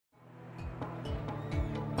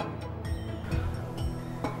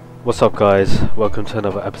What's up guys, welcome to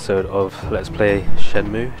another episode of Let's Play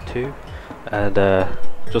Shenmue 2, and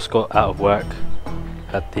just got out of work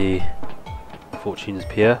at the Fortune's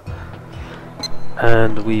Pier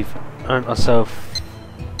and we've earned ourselves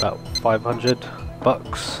about 500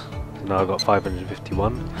 bucks. So now I've got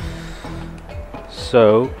 551,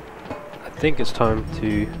 so I think it's time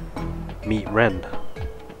to meet Ren.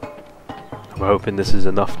 I'm hoping this is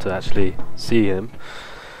enough to actually see him.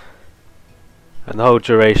 And the whole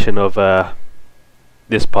duration of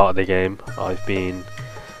this part of the game, I've been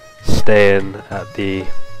staying at the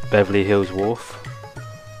Beverly Hills Wharf,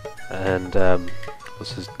 and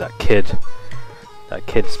this is that kid. That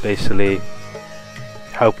kid's basically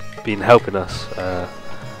been helping us.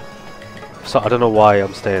 So I don't know why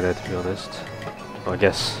I'm staying there, to be honest. I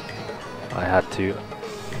guess I had to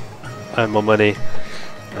earn my money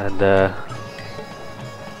and yeah,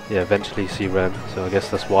 eventually see Ren. So I guess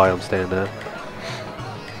that's why I'm staying there.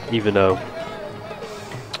 Even though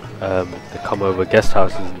the come over guest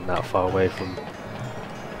house isn't that far away from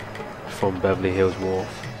Beverly Hills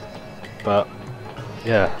Wharf, but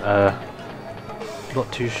yeah,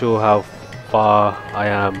 not too sure how far I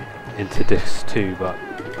am into Disc 2, but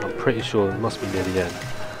I'm pretty sure it must be near the end.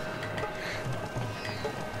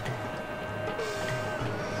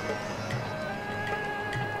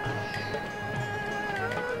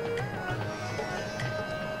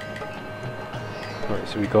 Right,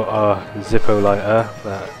 so we got our Zippo lighter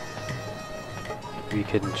that we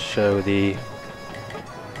can show the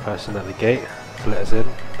person at the gate to let us in.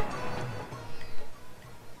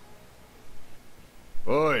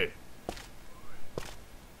 Oi.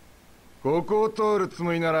 ここを通るつ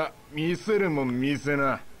もりなら見せるもん見せ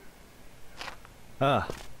な。Ah.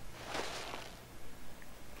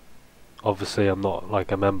 Obviously I'm not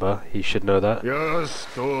like a member, he should know that. よし、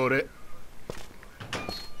通れ。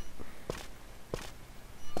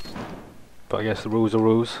 But I guess the rules are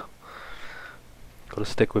rules. Gotta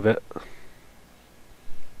stick with it.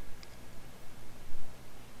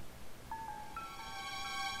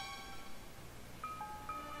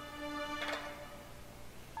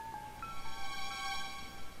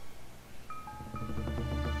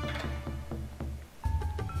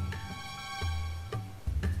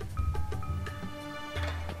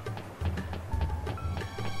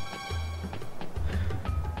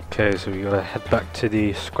 Okay, so we gotta head back to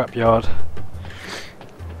the scrapyard,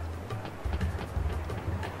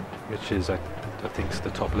 which is I think it's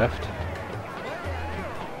the top left.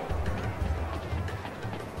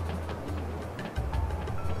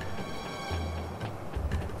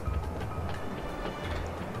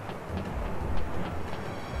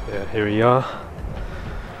 Yeah, here we are.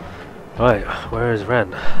 Right, where is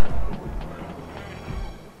Ren?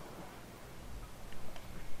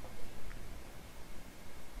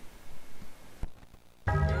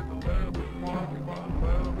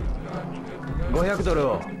 $500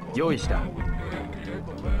を用意した。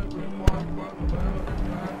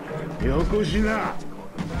よこしな。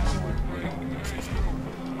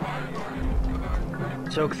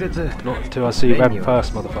直接 Not till I see Ren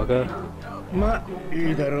first, motherfucker. ま、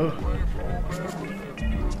いいだろう。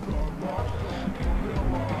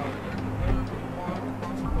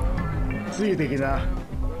ついてきな。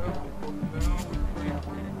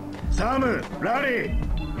サム、ラリ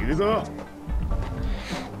ー、行くぞ。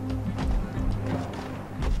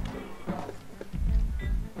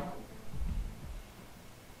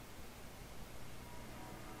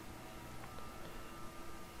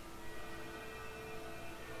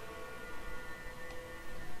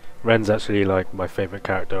 Ren's actually like my favourite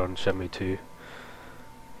character on Shenmue 2.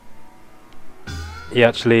 He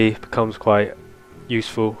actually becomes quite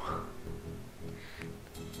useful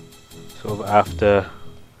sort of after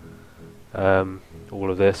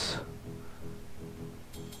all of this.「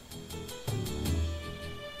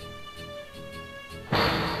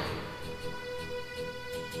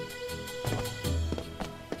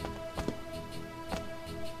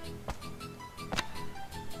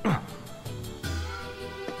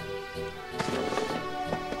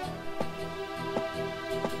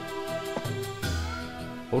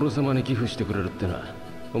俺様に寄付してくれるってな。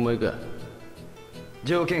お前か。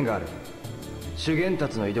条件がある。修験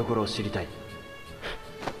達の居所を知りたい。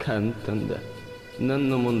簡単だ。何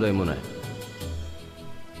の問題もない。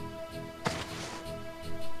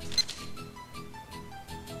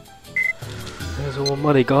There's all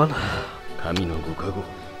my money gone. 神のご加護。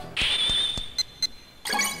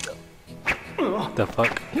 The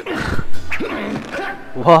fuck?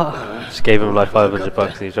 What? Just gave him like 500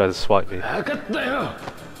 bucks and he tried to swipe me. 分かったよ。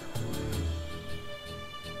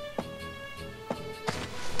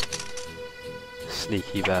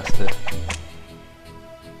 Sneaky bastard.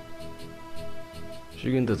 主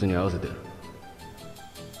元たちに合わせてる。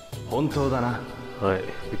本当だな。 Right,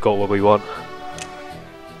 we got what we want.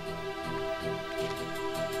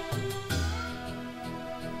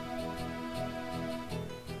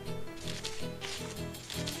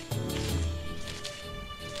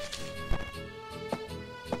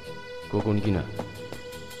 Koko ni kina.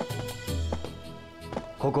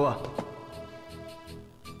 ここは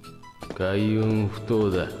海運不当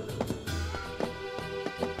だ。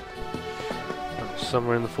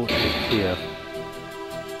 Somewhere in the fortune here.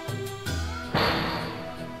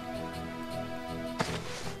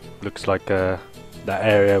 Looks like that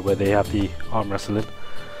area where they have the arm wrestling.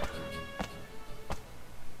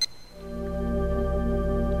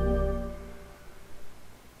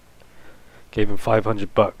 Gave him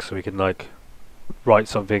 $500 so he can like write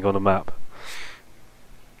something on a map.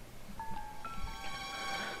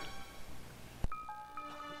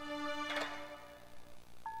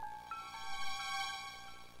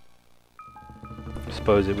 I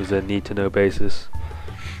suppose it was a need to know basis.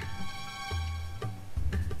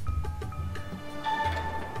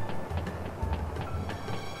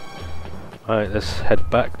 Alright, let's head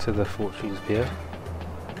back to the Fortune's Pier.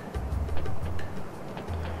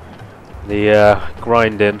 The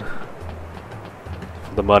grinding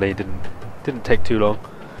for the money didn't take too long.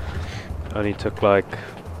 Only took like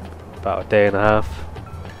about a day and a half.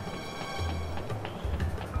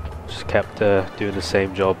 Just kept doing the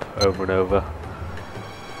same job over and over.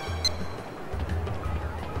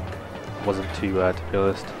 Wasn't too bad, to be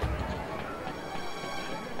honest.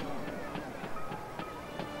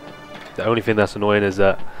 The only thing that's annoying is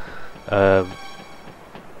that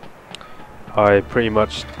I pretty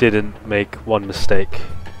much didn't make one mistake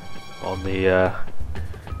on the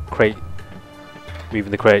crate,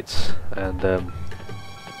 moving the crates, and the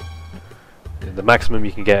maximum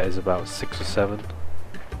you can get is about 6 or 7.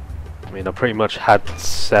 I mean, I pretty much had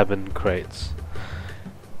 7 crates,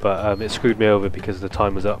 but it screwed me over because the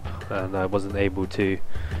time was up and I wasn't able to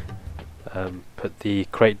put the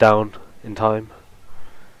crate down in time.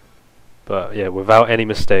 But yeah, without any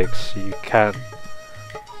mistakes, you can't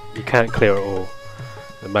clear it all.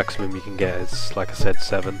 The maximum you can get is, like I said,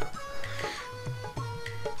 7.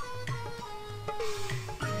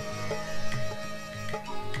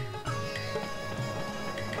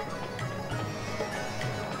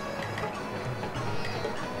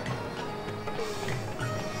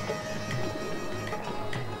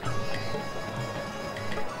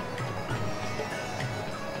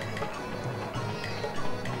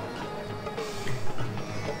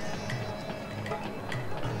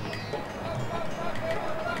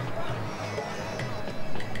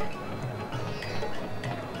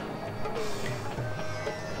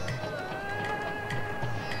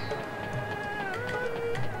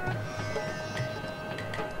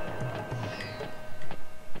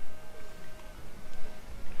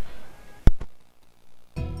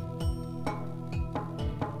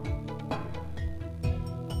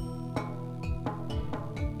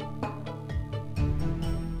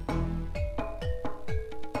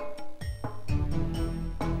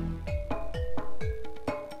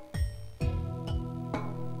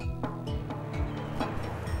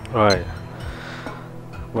 Right,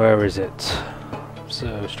 where is it?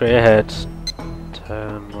 So straight ahead,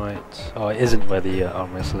 turn right. Oh, it isn't where the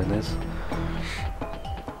arm wrestling is.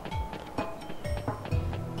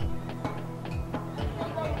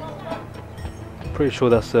 Pretty sure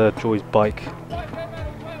that's Joy's bike.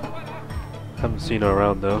 Haven't seen her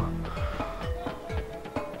around though.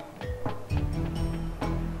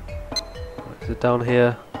 Is it down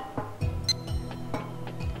here?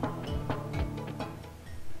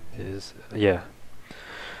 Yeah.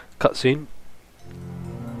 Cutscene.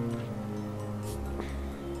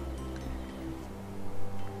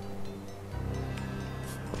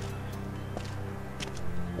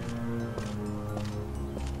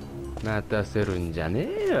 Mata seruんじゃね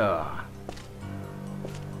えよ。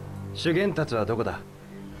主元たちはどこだ？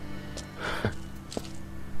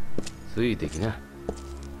ついてきな。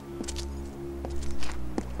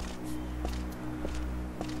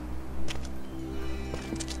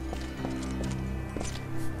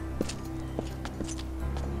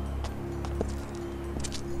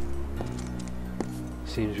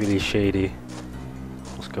Seems really shady.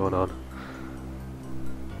 What's going on?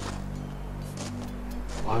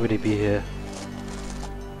 Why would he be here?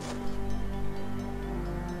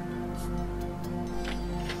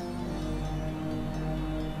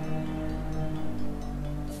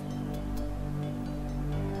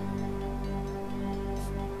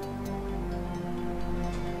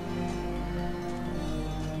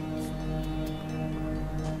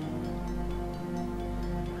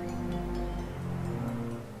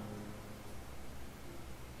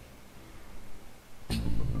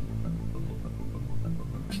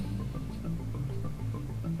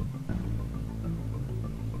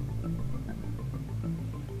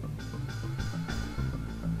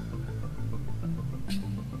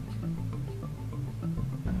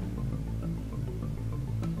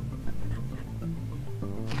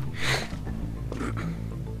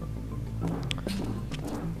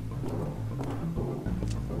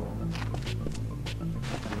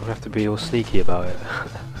 We have to be all sneaky about it.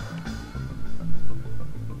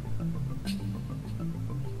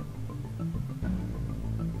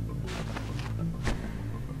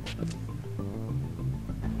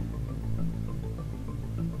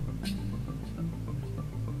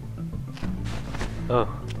 Oh,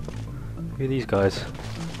 look at these guys.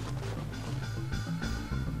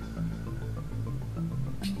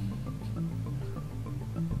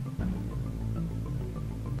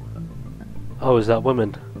 Oh, is that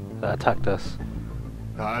woman that attacked us?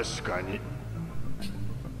 確かに。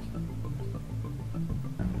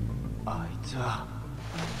あいつは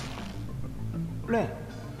レン。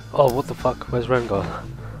 Oh, what the fuck? Where's Ren gone?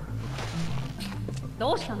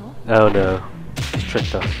 どうしたの？ Oh no, he's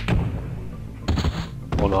tricked us.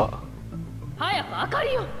 Or not. 早く明か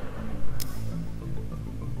りを。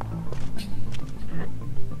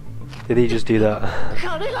 Did he just do that?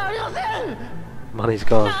 金がありません。 Money's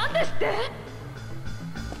gone. なんですって？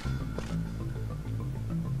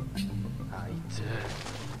 あいつ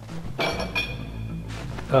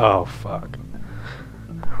Oh fuck.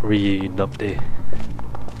 Reunion update.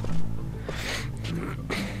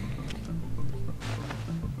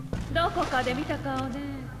 どこかで見た顔ね。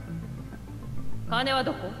金は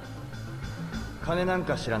どこ？金なん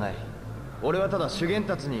か知らない。俺はただ修験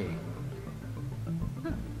達に。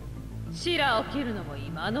シラを切るのも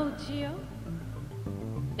今のうちよ。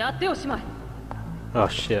やっておしまい。 Oh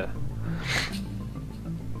shit.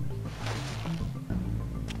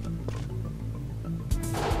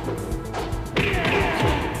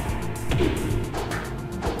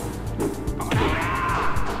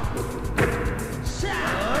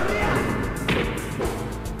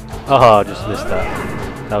 Oh, I just missed that.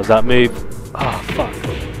 That was that move. Oh fuck.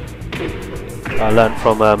 I learned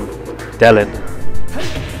from Delin.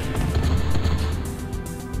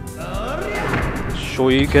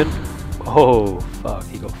 Sure you can. Oh fuck,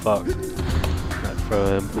 he got fucked. Right, throw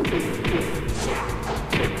him.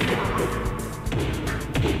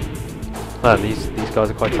 Man, these guys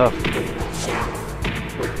are quite tough.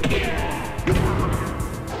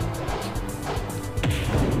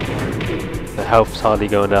 The health's hardly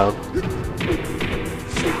going down.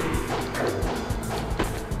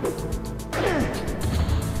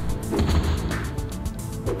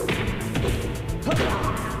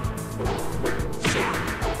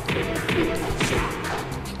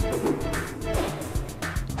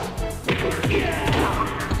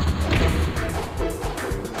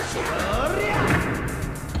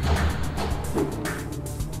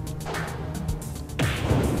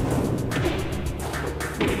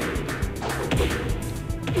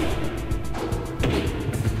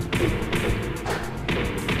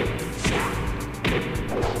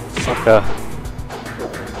 Fucker.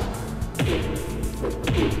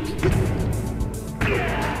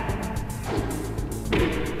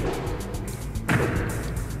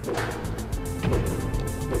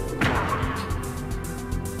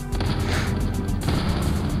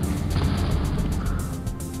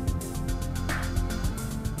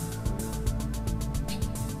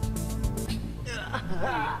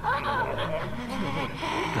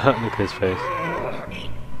 Look at his face.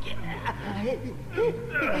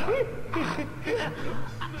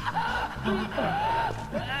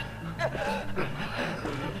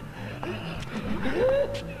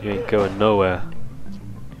 You ain't going nowhere.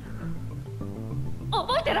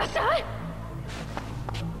 覚えてらっしゃい。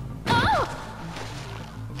あ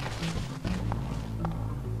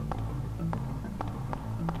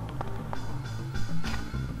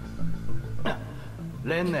あ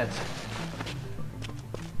レンのやつ。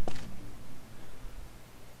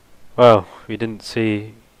 Well, we didn't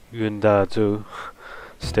see Yundazu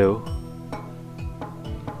still.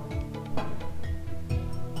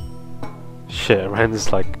 Shit,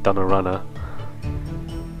 Ren's like done a runner.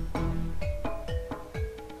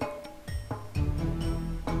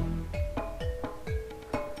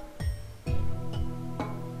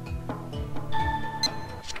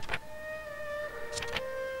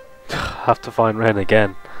 Have to find Ren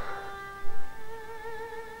again.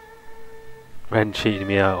 Ren cheated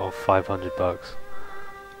me out of $500.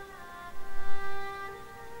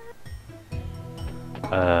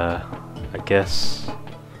 I guess.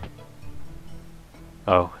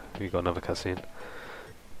 Oh, we got another cutscene.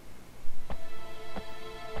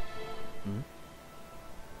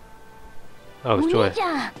 Oh, it's Joy.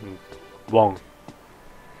 Wong.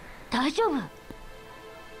 大丈夫？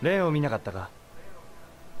レンを見なかったか。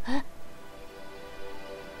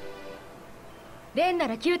レンな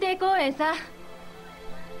ら宮廷公園さ。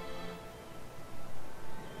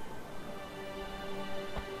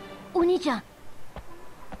お兄兄ちゃん。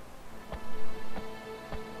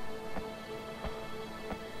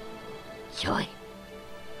ちょい。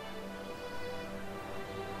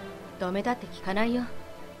止めたって聞かないよ。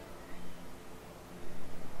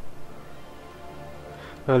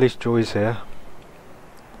 Well, at least Joy's here.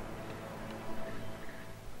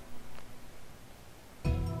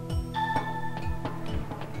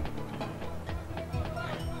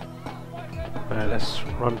 Right, let's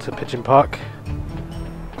run to Pigeon Park.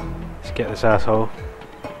 Let's get this asshole.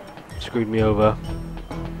 Screwed me over.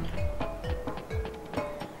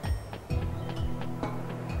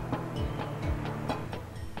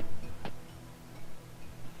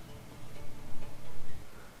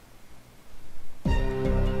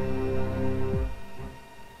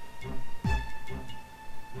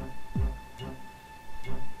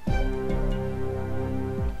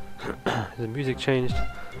 The music changed.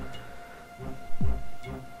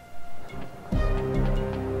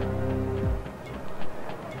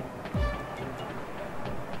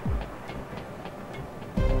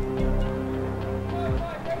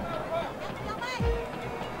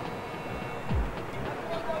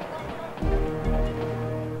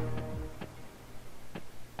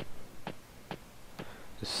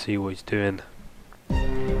 Just see what he's doing.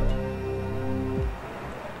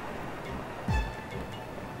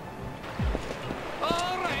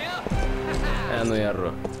 あの野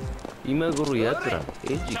郎、今頃やつらの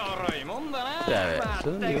餌食。そ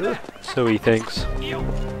うよ。 So he thinks.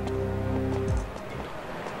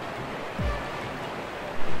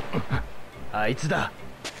 あいつだ。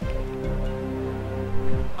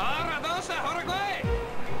ほらどうしたほら来い。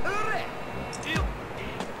うれ。よ。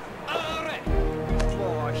あれ。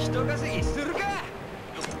もう人稼ぎするか。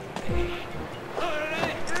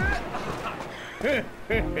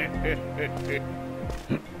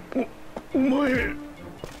お前。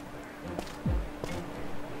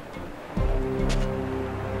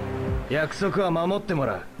約束は守っても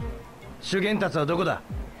らう。修験達はどこだ。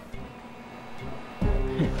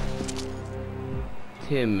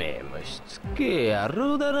てめえもしつけえ野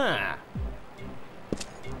郎だな。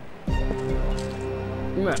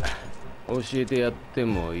まあ教えてやって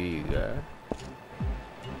もいいが、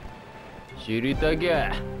知りたき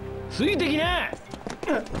ゃついてきな。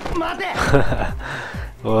待て。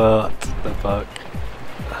What the fuck?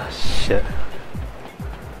 Oh, shit.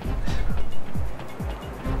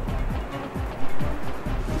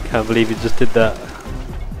 Can't believe he just did that.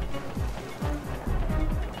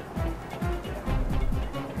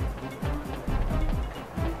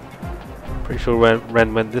 Pretty sure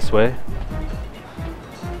Ren went this way.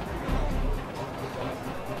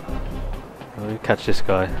 Oh, you catch this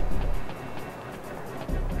guy.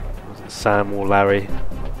 Was it Sam or Larry?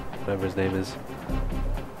 Whatever his name is.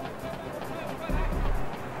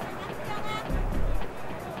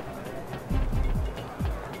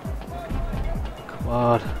 Come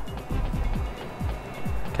on.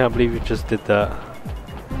 Can't believe you just did that.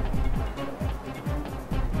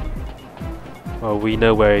 Well, we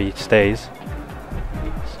know where he stays.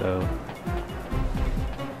 So.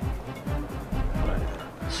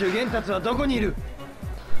 修験達はどこにいる。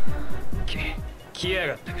来や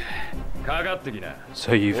がったか。かかってきな。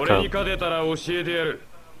 So you've 俺 come. に勝てたら教えてやる。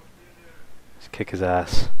 Let's kick his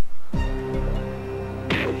ass.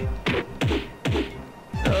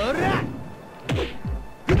 ほら。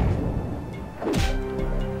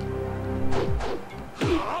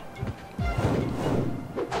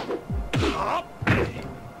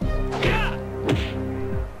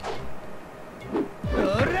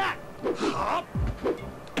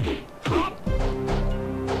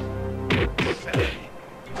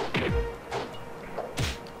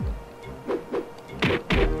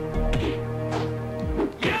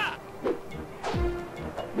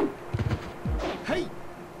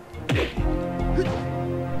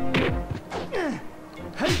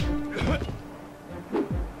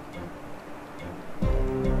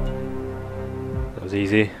That was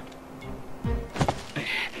easy.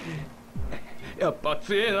 やっぱ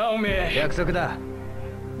強えなおめえ。約束だ。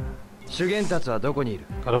修験達はどこにいる。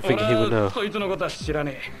 I don't think he would 俺は know. そいつのことは知ら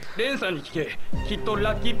ねえ。レンさんに聞け。きっと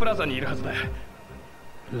ラッキープラザにいるはずだ。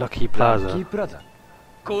 Lucky ラッキ Plaza. ープラザ。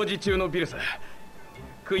工事中のビルさ。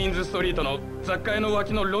クイーンズストリートの雑貨屋の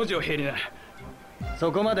脇の路地を減りな。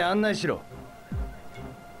そこまで案内しろ。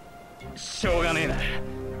しょうがねえな。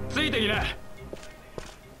ついてきな。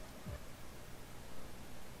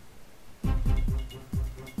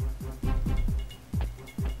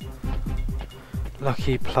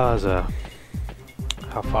 Lucky Plaza.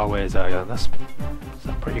 How far away is that again? Is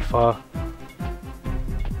that pretty far?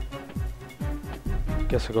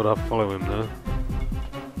 Guess I gotta follow him though.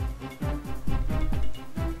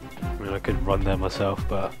 I mean, could run there myself,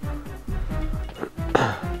 but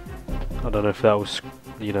I don't know if that will,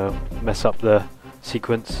 you know, mess up the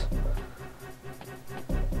sequence.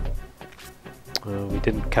 We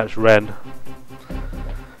didn't catch Ren,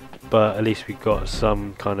 but at least we got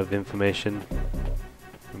some kind of information.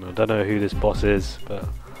 I don't know who this boss is, but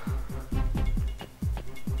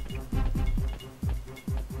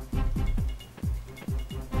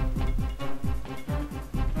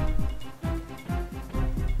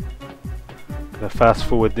gonna fast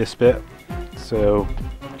forward this bit, so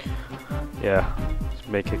yeah, let's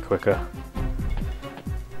make it quicker.